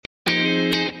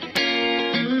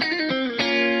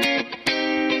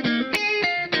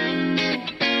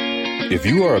If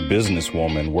you are a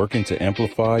businesswoman working to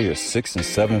amplify your 6- and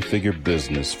 7-figure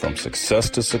business from success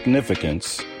to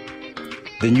significance,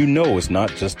 then you know it's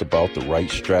not just about the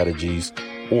right strategies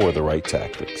or the right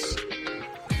tactics.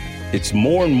 It's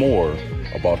more and more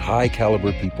about high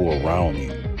caliber people around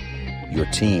you, your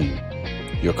team,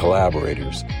 your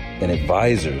collaborators, and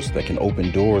advisors that can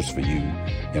open doors for you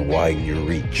and widen your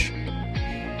reach.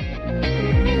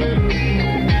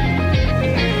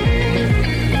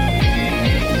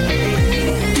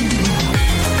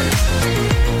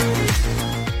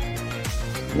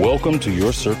 Welcome to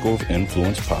your Circle of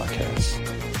Influence podcast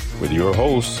with your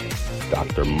hosts,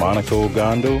 Dr. Monica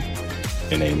Ogando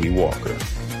and Amy Walker.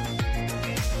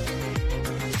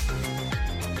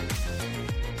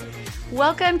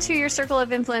 Welcome to your Circle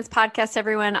of Influence podcast,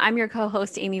 everyone. I'm your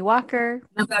co-host, Amy Walker.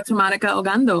 I'm Dr. Monica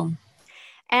Ogando.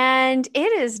 And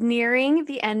it is nearing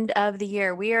the end of the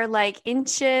year. We are like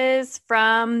inches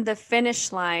from the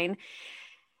finish line.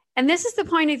 And this is the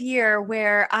point of year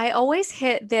where I always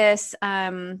hit this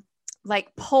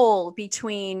like pull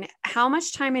between how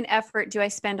much time and effort do I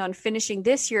spend on finishing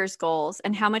this year's goals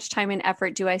and how much time and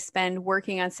effort do I spend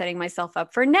working on setting myself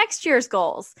up for next year's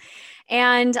goals.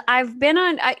 And I've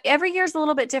been every year is a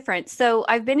little bit different. So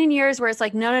I've been in years where it's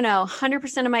like, no,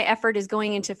 100% of my effort is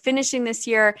going into finishing this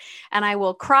year. And I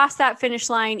will cross that finish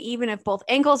line, even if both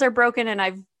ankles are broken and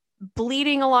I've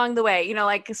bleeding along the way,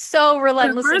 like so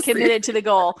relentlessly committed to the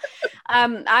goal.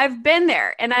 I've been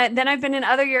there. And then I've been in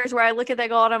other years where I look at that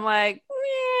goal and I'm like,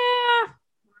 yeah,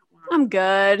 I'm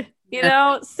good.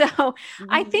 So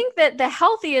I think that the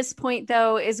healthiest point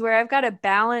though, is where I've got a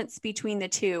balance between the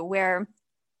two, where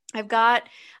I've got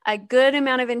a good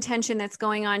amount of intention that's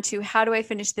going on to how do I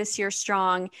finish this year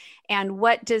strong and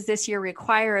what does this year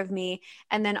require of me?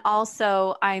 And then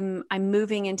also I'm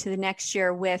moving into the next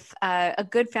year with a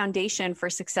good foundation for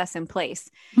success in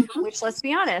place, which, let's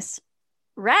be honest,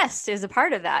 rest is a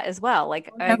part of that as well.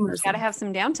 Like I've got to have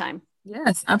some downtime.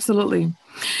 Yes, absolutely.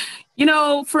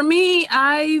 For me,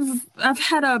 I've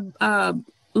had a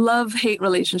love-hate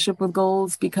relationship with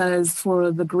goals because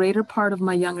for the greater part of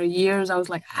my younger years, I was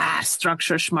like,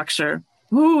 structure, schmucture.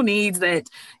 Who needs it?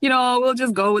 We'll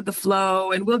just go with the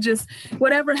flow and we'll just,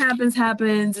 whatever happens.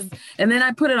 And then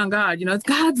I put it on God, it's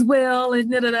God's will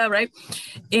and right?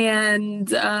 And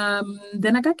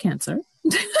then I got cancer.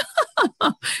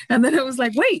 And then it was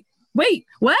like, wait,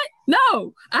 what?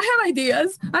 No, I have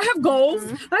ideas. I have goals.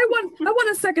 I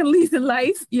want a second lease in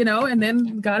life, and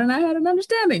then God and I had an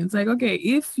understanding. It's like, okay,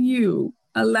 if you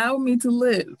allow me to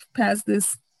live past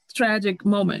this tragic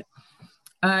moment,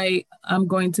 I'm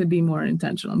going to be more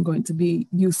intentional. I'm going to be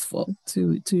useful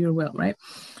to your will. Right.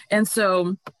 And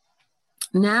so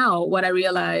now what I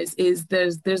realize is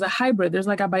there's a hybrid. There's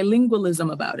like a bilingualism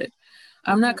about it.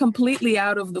 I'm not completely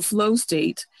out of the flow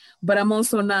state, but I'm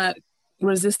also not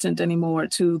resistant anymore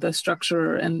to the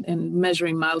structure and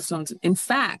measuring milestones. In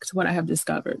fact, what I have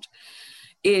discovered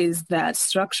is that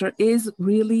structure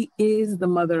really is the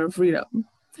mother of freedom,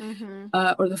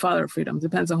 or the father of freedom,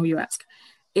 depends on who you ask.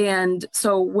 And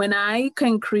so when I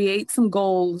can create some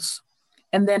goals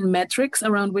and then metrics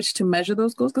around which to measure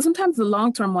those goals, because sometimes the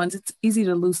long-term ones, it's easy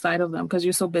to lose sight of them because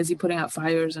you're so busy putting out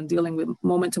fires and dealing with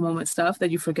moment-to-moment stuff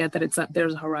that you forget that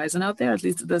there's a horizon out there. At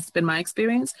least that's been my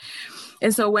experience.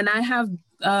 And so when I have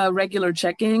regular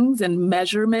check-ins and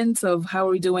measurements of how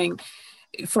are we doing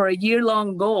for a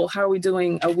year-long goal, how are we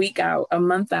doing a week out, a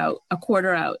month out, a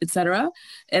quarter out, etc.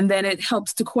 And then it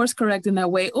helps to course correct in that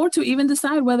way, or to even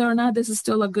decide whether or not this is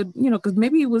still a good, because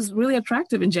maybe it was really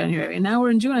attractive in January and now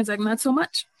we're in June. It's like, not so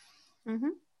much.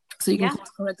 So you can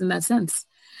course correct in that sense.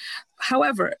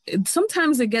 However,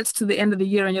 sometimes it gets to the end of the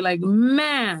year and you're like,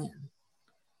 man,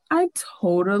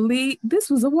 this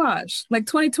was a wash. Like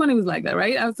 2020 was like that,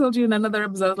 right? I told you in another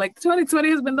episode, like 2020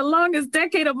 has been the longest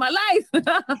decade of my life.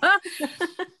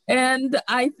 And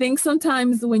I think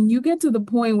sometimes when you get to the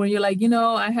point where you're like,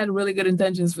 I had really good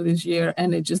intentions for this year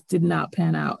and it just did not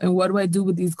pan out. And what do I do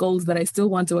with these goals that I still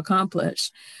want to accomplish?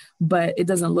 But it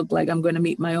doesn't look like I'm going to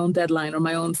meet my own deadline or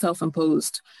my own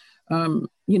self-imposed,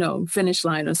 finish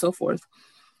line and so forth.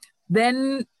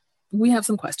 Then we have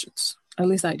some questions. At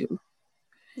least I do.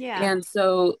 Yeah. And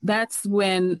so that's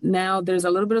when now there's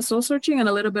a little bit of soul searching and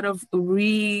a little bit of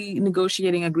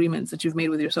renegotiating agreements that you've made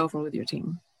with yourself or with your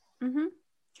team.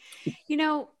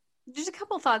 There's a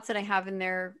couple thoughts that I have in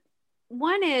there.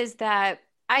 One is that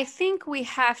I think we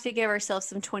have to give ourselves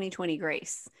some 2020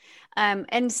 grace,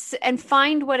 and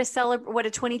find what a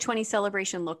 2020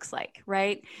 celebration looks like,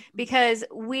 right? Because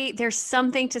there's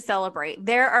something to celebrate.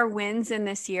 There are wins in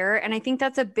this year, and I think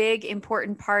that's a big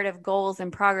important part of goals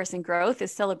and progress and growth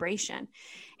is celebration.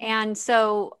 And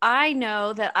so I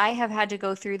know that I have had to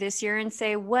go through this year and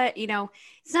say, this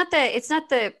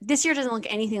year doesn't look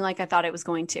anything like I thought it was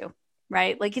going to.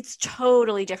 Right? Like it's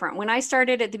totally different. When I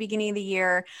started at the beginning of the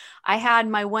year, I had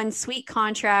my one sweet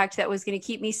contract that was going to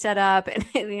keep me set up. And,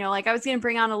 like I was going to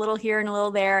bring on a little here and a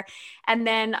little there. And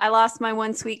then I lost my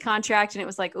one sweet contract and it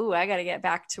was like, ooh, I got to get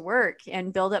back to work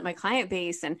and build up my client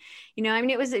base. And,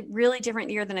 it was a really different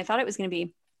year than I thought it was going to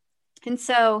be. And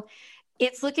so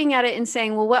it's looking at it and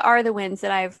saying, well, what are the wins that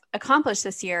I've accomplished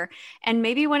this year? And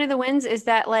maybe one of the wins is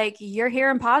that like you're here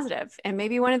and positive. And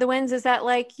maybe one of the wins is that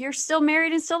like you're still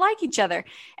married and still like each other.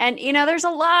 And, there's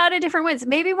a lot of different wins.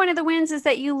 Maybe one of the wins is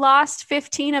that you lost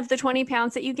 15 of the 20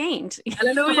 pounds that you gained.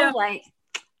 Hallelujah. Like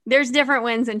there's different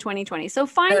wins in 2020. So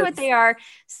find what they are,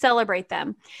 celebrate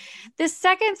them. The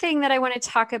second thing that I want to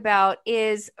talk about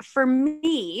is for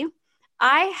me,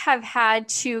 I have had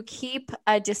to keep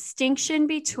a distinction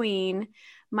between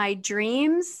my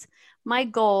dreams, my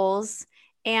goals,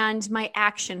 and my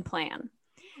action plan.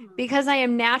 Because I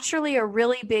am naturally a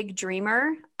really big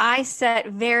dreamer, I set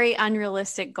very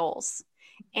unrealistic goals.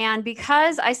 And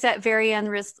because I set very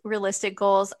unrealistic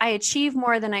goals, I achieve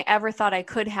more than I ever thought I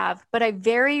could have. But I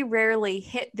very rarely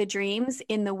hit the dreams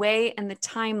in the way and the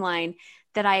timeline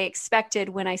that I expected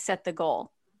when I set the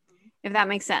goal, if that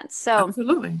makes sense. So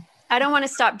absolutely. I don't want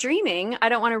to stop dreaming. I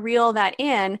don't want to reel that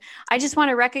in. I just want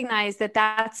to recognize that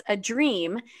that's a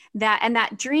dream, and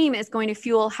that dream is going to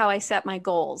fuel how I set my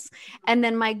goals. And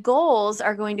then my goals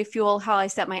are going to fuel how I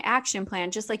set my action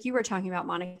plan, just like you were talking about,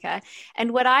 Monica.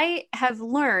 And what I have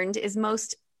learned is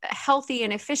most healthy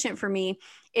and efficient for me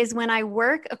is when I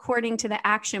work according to the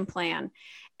action plan.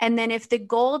 And then if the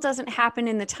goal doesn't happen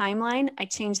in the timeline, I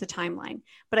change the timeline,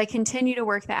 but I continue to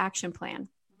work the action plan.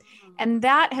 And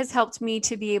that has helped me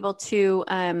to be able to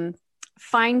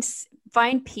find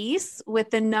peace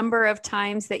with the number of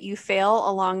times that you fail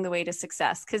along the way to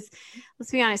success. Because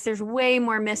let's be honest, there's way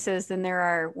more misses than there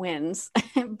are wins,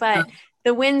 but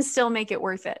the wins still make it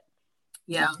worth it.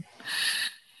 Yeah.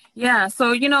 Yeah.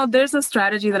 So, there's a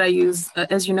strategy that I use.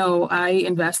 As you know, I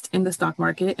invest in the stock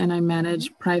market and I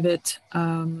manage private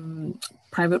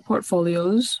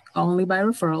portfolios only by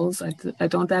referrals. I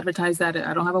don't advertise that.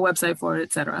 I don't have a website for it,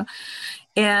 etc.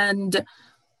 And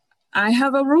I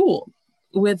have a rule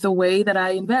with the way that I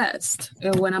invest.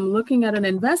 When I'm looking at an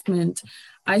investment,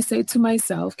 I say to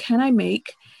myself, can I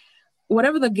make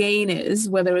whatever the gain is,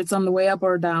 whether it's on the way up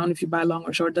or down, if you buy long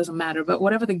or short, doesn't matter. But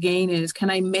whatever the gain is, can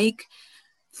I make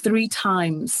 3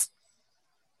 times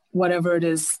whatever it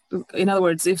is? In other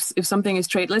words, if something is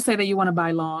traded, let's say that you want to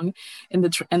buy long and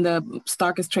the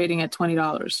stock is trading at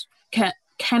 $20. Can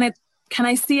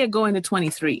I see it going to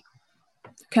 23?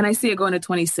 Can I see it going to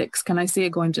 26? Can I see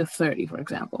it going to 30, for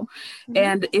example? Mm-hmm.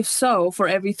 And if so, for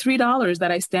every $3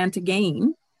 that I stand to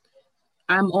gain,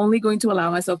 I'm only going to allow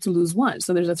myself to lose 1.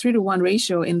 So there's a 3-to-1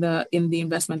 ratio in the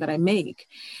investment that I make.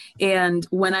 And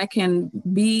when I can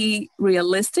be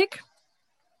realistic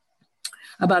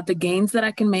about the gains that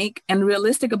I can make and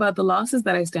realistic about the losses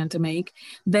that I stand to make,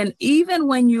 then even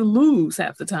when you lose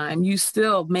half the time, you're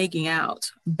still making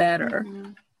out better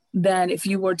than if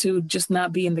you were to just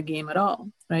not be in the game at all,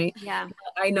 right? Yeah.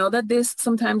 I know that this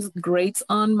sometimes grates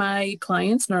on my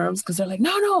clients' nerves because they're like,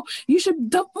 no, you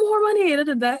should dump more money.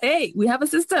 Hey, we have a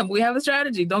system, we have a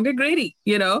strategy. Don't get greedy,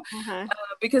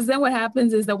 because then what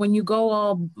happens is that when you go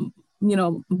all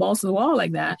balls to the wall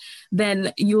like that,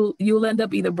 then you'll end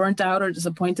up either burnt out or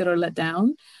disappointed or let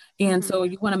down. And so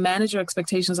you want to manage your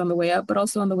expectations on the way up, but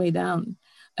also on the way down.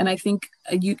 And I think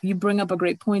you bring up a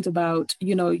great point about,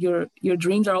 your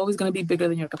dreams are always going to be bigger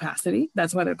than your capacity.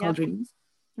 That's why they're called dreams.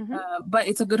 Mm-hmm. But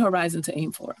it's a good horizon to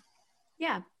aim for.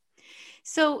 Yeah.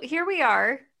 So here we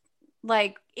are,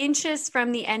 like inches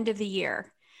from the end of the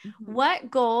year. Mm-hmm. What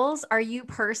goals are you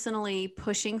personally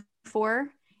pushing for?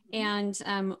 And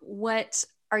what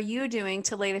are you doing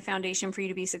to lay the foundation for you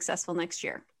to be successful next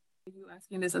year? Are you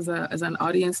asking this as an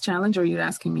audience challenge, or are you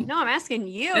asking me? No, I'm asking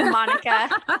you, Monica.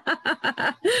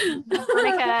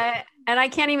 Monica, and I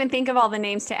can't even think of all the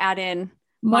names to add in.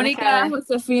 Monica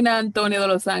Josefina Antonio de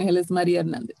Los Angeles Maria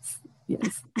Hernandez.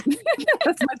 Yes,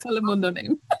 that's my Telemundo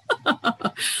name.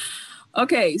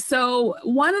 Okay, so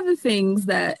one of the things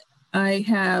that I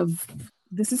have,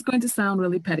 this is going to sound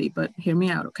really petty, but hear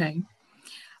me out, okay?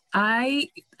 I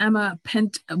am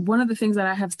one of the things that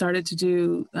I have started to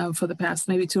do for the past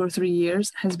maybe 2 or 3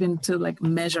 years has been to like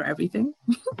measure everything.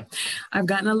 I've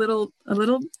gotten a little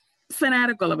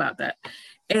fanatical about that.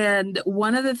 And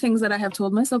one of the things that I have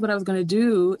told myself that I was going to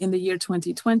do in the year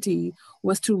 2020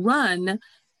 was to run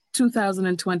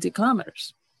 2020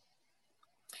 kilometers.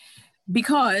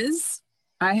 Because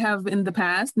I have in the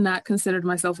past not considered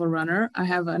myself a runner. I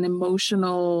have an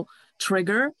emotional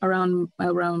trigger around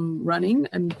running,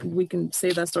 and we can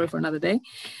save that story for another day.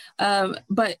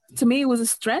 But to me, it was a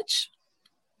stretch,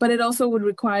 but it also would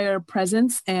require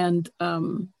presence and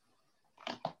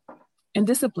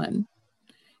discipline.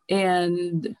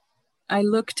 And I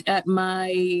looked at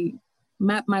my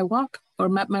Map My Walk or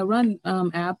Map My Run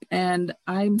app, and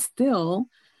I'm still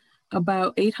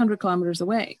about 800 kilometers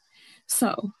away.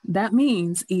 So that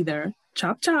means either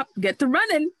chop, get to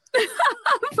running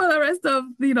for the rest of,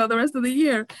 the rest of the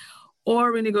year,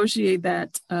 or renegotiate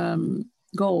that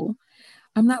goal.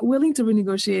 I'm not willing to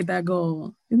renegotiate that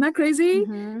goal. Isn't that crazy?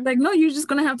 Mm-hmm. Like, no, you're just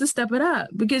going to have to step it up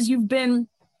because you've been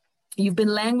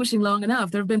languishing long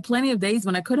enough. There have been plenty of days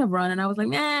when I could have run and I was like,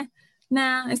 nah,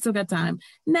 I still got time.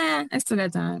 Nah, I still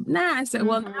got time. Nah, I still,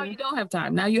 well, now you don't have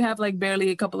time. Now you have like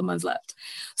barely a couple of months left.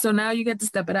 So now you get to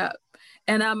step it up.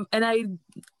 And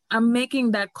I'm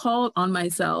making that call on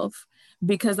myself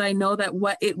because I know that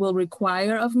what it will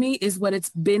require of me is what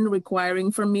it's been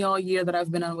requiring from me all year that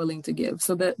I've been unwilling to give.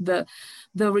 So the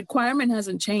requirement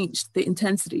hasn't changed. The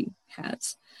intensity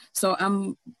has. So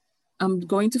I'm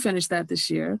going to finish that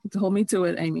this year. Hold me to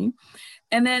it, Amy.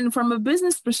 And then from a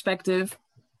business perspective,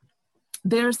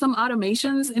 there are some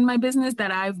automations in my business that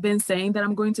I've been saying that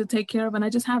I'm going to take care of, and I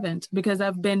just haven't because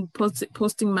I've been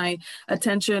posting my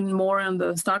attention more on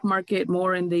the stock market,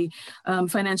 more in the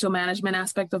financial management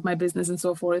aspect of my business and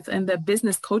so forth. And the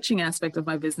business coaching aspect of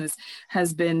my business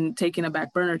has been taking a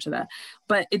back burner to that.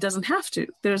 But it doesn't have to.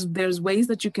 There's ways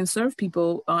that you can serve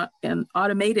people in an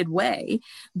automated way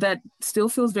that still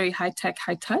feels very high tech,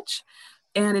 high touch.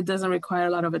 And it doesn't require a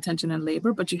lot of attention and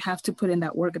labor, but you have to put in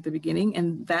that work at the beginning.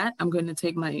 And that I'm going to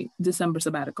take my December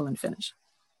sabbatical and finish.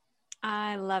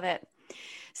 I love it.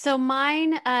 So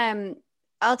mine,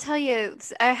 I'll tell you,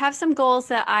 I have some goals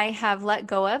that I have let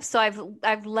go of. So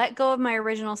I've let go of my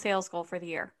original sales goal for the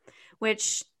year,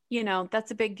 which,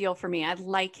 that's a big deal for me. I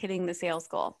like hitting the sales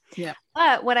goal. Yeah.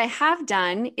 But what I have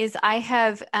done is I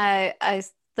have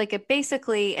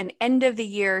basically an end of the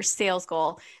year sales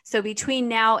goal. So between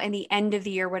now and the end of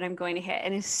the year, what I'm going to hit.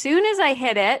 And as soon as I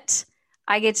hit it,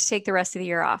 I get to take the rest of the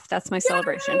year off. That's my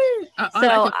celebration.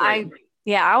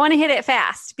 I want to hit it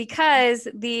fast because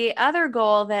the other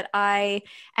goal that I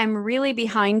am really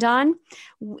behind on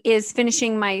is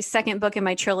finishing my second book in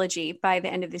my trilogy by the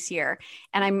end of this year.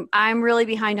 And I'm really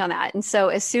behind on that. And so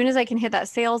as soon as I can hit that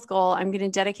sales goal, I'm going to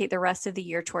dedicate the rest of the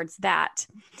year towards that.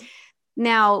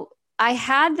 Now, I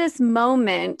had this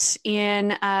moment in,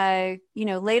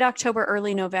 late October,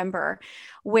 early November,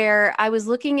 where I was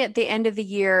looking at the end of the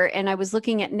year and I was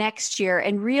looking at next year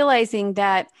and realizing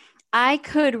that I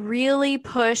could really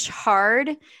push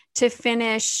hard to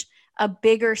finish a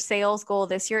bigger sales goal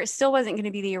this year. It still wasn't going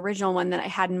to be the original one that I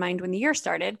had in mind when the year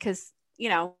started because,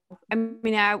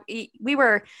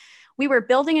 we were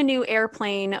building a new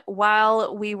airplane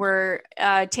while we were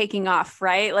taking off,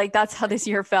 right? Like that's how this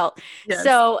year felt. Yes.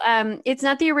 So it's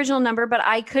not the original number, but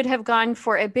I could have gone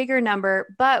for a bigger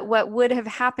number. But what would have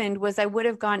happened was I would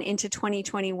have gone into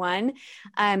 2021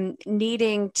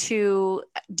 needing to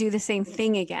do the same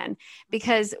thing again,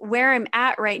 because where I'm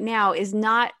at right now is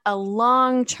not a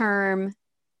long-term.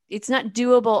 It's not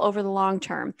doable over the long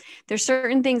term. There's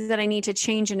certain things that I need to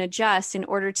change and adjust in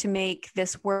order to make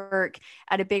this work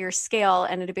at a bigger scale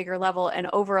and at a bigger level and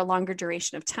over a longer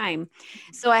duration of time.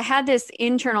 So I had this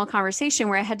internal conversation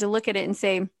where I had to look at it and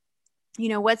say,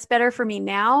 what's better for me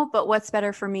now, but what's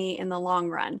better for me in the long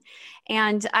run?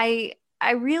 And I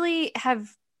really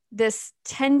have this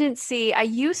tendency. I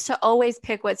used to always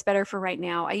pick what's better for right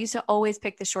now. I used to always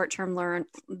pick the short-term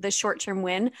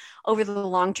win over the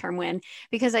long-term win,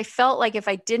 because I felt like if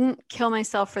I didn't kill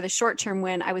myself for the short-term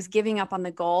win, I was giving up on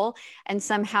the goal and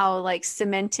somehow like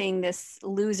cementing this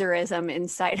loserism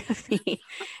inside of me.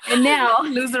 And now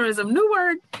loserism, new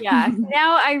word. Yeah.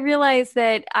 Now I realize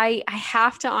that I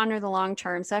have to honor the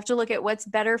long-term. So I have to look at what's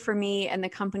better for me and the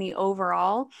company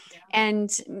overall. Yeah.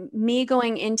 And me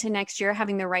going into next year,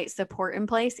 having the right support in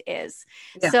place is.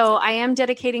 Yeah. So I am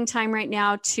dedicating time right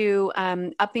now to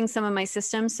upping some of my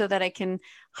systems so that I can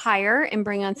hire and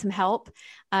bring on some help.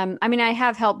 I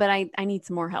have help, but I need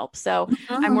some more help. So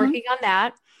I'm working on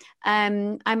that.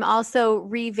 I'm also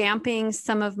revamping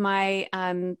some of my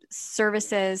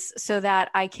services so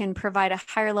that I can provide a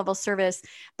higher level service,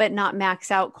 but not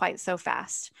max out quite so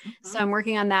fast. So I'm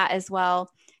working on that as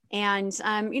well. And,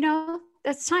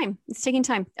 that's time. It's taking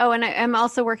time. Oh, and I'm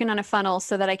also working on a funnel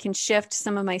so that I can shift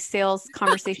some of my sales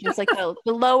conversations, like the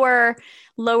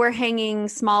lower hanging,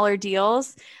 smaller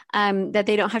deals, that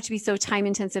they don't have to be so time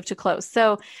intensive to close.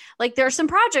 So like there are some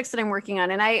projects that I'm working on,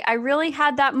 and I really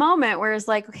had that moment where it's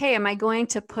like, okay, am I going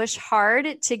to push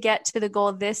hard to get to the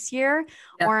goal this year?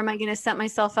 Yep. Or am I going to set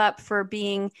myself up for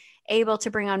being able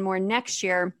to bring on more next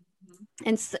year?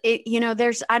 And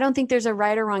I don't think there's a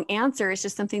right or wrong answer. It's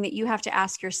just something that you have to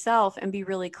ask yourself and be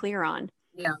really clear on.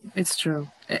 Yeah, it's true.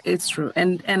 It's true.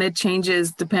 And it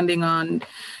changes depending on,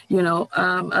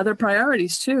 other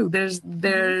priorities too.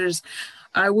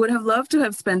 I would have loved to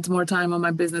have spent more time on my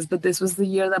business, but this was the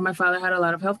year that my father had a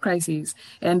lot of health crises.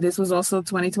 And this was also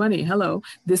 2020. Hello.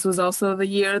 This was also the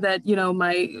year that,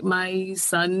 my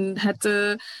son had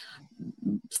to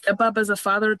step up as a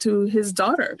father to his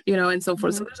daughter, and so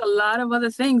forth. So there's a lot of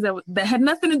other things that had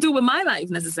nothing to do with my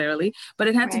life necessarily, but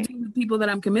it had to do with people that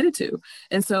I'm committed to.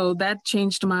 And so that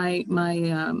changed my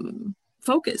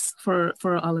focus for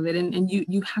all of it. And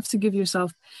you have to give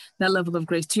yourself that level of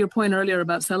grace. To your point earlier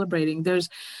about celebrating, there's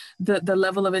the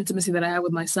level of intimacy that I have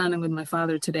with my son and with my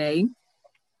father today.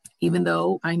 Even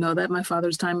though I know that my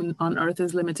father's time on earth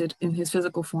is limited in his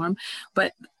physical form,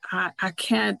 but I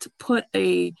can't put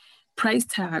a price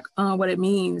tag on what it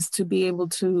means to be able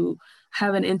to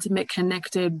have an intimate,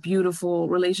 connected, beautiful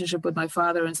relationship with my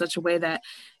father in such a way that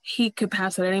he could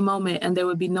pass at any moment and there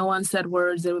would be no unsaid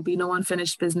words, there would be no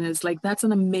unfinished business. Like that's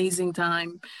an amazing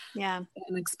time. Yeah.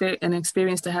 An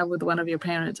experience to have with one of your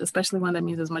parents, especially one that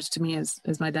means as much to me as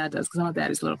my dad does, because I'm a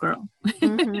daddy's little girl.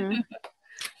 Mm-hmm.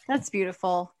 That's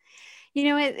beautiful.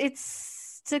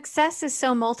 Success is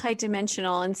so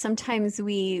multidimensional, and sometimes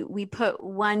we put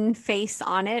one face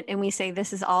on it and we say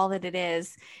this is all that it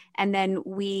is, and then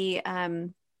we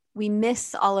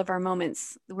miss all of our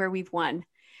moments where we've won.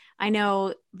 I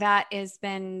know that has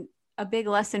been a big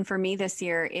lesson for me this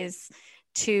year, is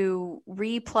to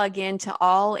re-plug into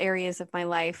all areas of my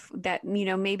life that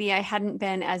maybe I hadn't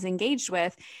been as engaged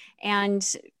with,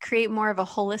 and create more of a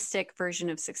holistic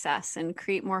version of success, and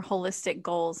create more holistic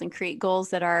goals, and create goals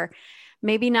that are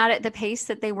maybe not at the pace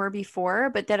that they were before,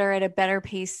 but that are at a better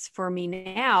pace for me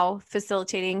now,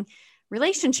 facilitating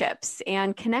relationships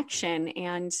and connection.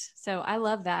 And so I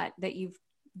love that you've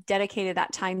dedicated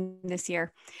that time this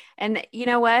year. And you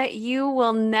know what? You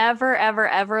will never, ever,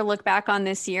 ever look back on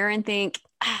this year and think,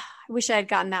 I wish I had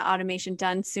gotten that automation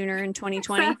done sooner in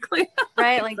 2020. Exactly.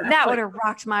 Right? Like that would have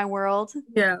rocked my world.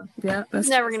 Yeah. Yeah. It's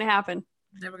never going to happen.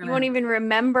 You won't even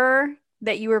remember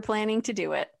that you were planning to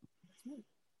do it.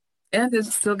 And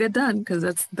it'll still get done,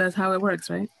 because that's how it works,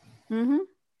 right? Mm-hmm.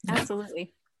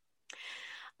 Absolutely.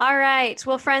 All right.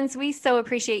 Well, friends, we so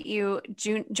appreciate you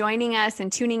joining us and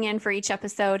tuning in for each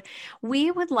episode. We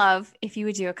would love if you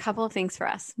would do a couple of things for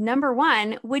us. Number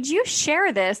one, would you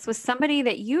share this with somebody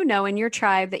that you know in your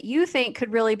tribe that you think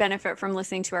could really benefit from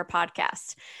listening to our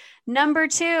podcast? Number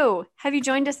two, have you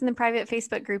joined us in the private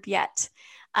Facebook group yet?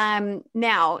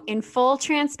 Now, in full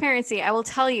transparency, I will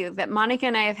tell you that Monica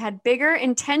and I have had bigger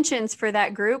intentions for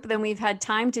that group than we've had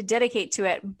time to dedicate to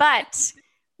it, but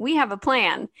we have a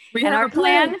plan. We have a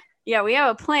plan. Yeah, we have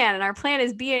a plan, and our plan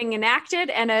is being enacted.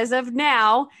 And as of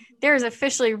now, there's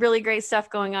officially really great stuff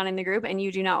going on in the group, and you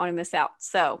do not want to miss out.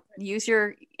 So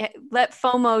let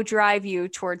FOMO drive you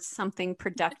towards something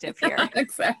productive here.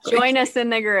 Exactly. Join us in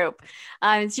the group.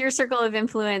 It's Your Circle of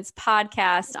Influence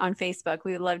podcast on Facebook.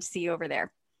 We would love to see you over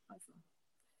there.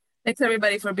 Thanks,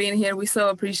 everybody, for being here. We so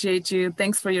appreciate you.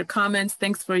 Thanks for your comments.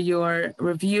 Thanks for your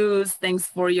reviews. Thanks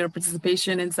for your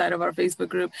participation inside of our Facebook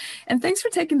group. And thanks for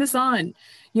taking this on.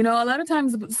 A lot of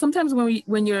times, sometimes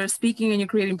when you're speaking and you're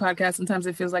creating podcasts, sometimes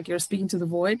it feels like you're speaking to the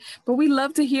void. But we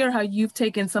love to hear how you've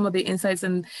taken some of the insights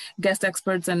and guest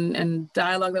experts and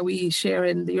dialogue that we share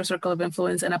in Your Circle of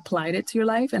Influence and applied it to your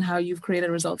life, and how you've created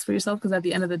results for yourself. Because at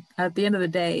the end of the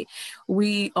day,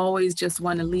 we always just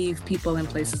want to leave people in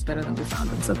places better than we found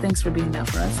them. So thanks for being there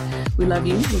for us. We love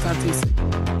you. We'll talk to you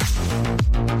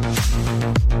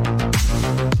soon.